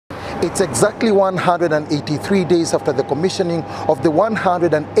It's exactly 183 days after the commissioning of the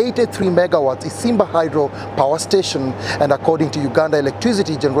 183 megawatts Isimba hydro power station, and according to Uganda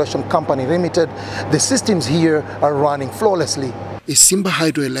Electricity Generation Company Limited, the systems here are running flawlessly. Isimba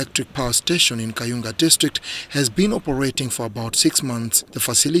hydroelectric power station in Kayunga district has been operating for about 6 months. The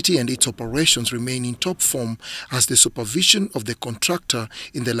facility and its operations remain in top form as the supervision of the contractor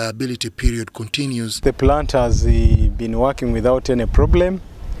in the liability period continues. The plant has been working without any problem,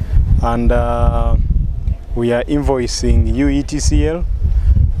 and we are invoicing UETCL,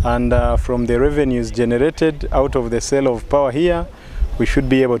 and from the revenues generated out of the sale of power here, we should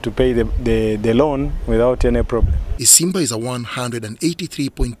be able to pay the loan without any problem. Isimba is a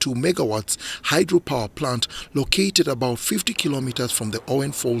 183.2 megawatts hydropower plant located about 50 kilometers from the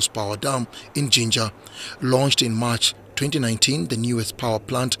Owen Falls Power Dam in Jinja. Launched in March 2019, the newest power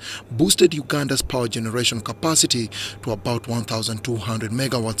plant boosted Uganda's power generation capacity to about 1,200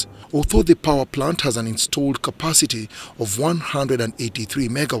 megawatts. Although the power plant has an installed capacity of 183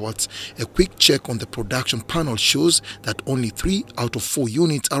 megawatts, a quick check on the production panel shows that only 3 out of 4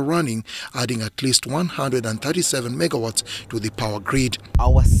 units are running, adding at least 137 megawatts to the power grid.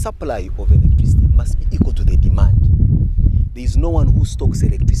 Our supply of electricity must be equal to the demand. There is no one who stocks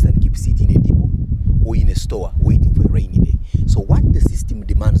electricity and keeps it in a depot or in a store waiting for a rainy day. So what the system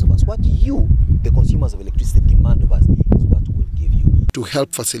demands of us, what you, the consumers of electricity, demand of us, is what we'll give you. To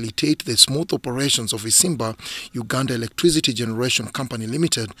help facilitate the smooth operations of Isimba, Uganda Electricity Generation Company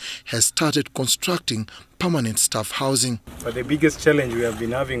Limited has started constructing permanent staff housing. But the biggest challenge we have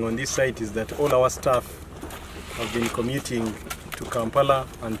been having on this site is that all our staff have been commuting to Kampala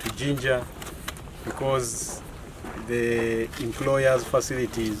and to Jinja because the employers'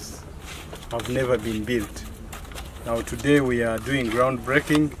 facilities have never been built. Now today we are doing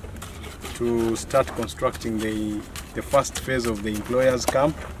groundbreaking to start constructing the first phase of the employers'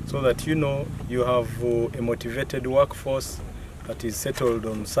 camp, so that you have a motivated workforce that is settled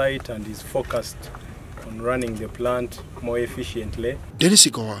on site and is focused on running the plant more efficiently. Dennis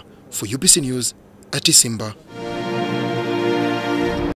Igowa for UBC News at Isimba.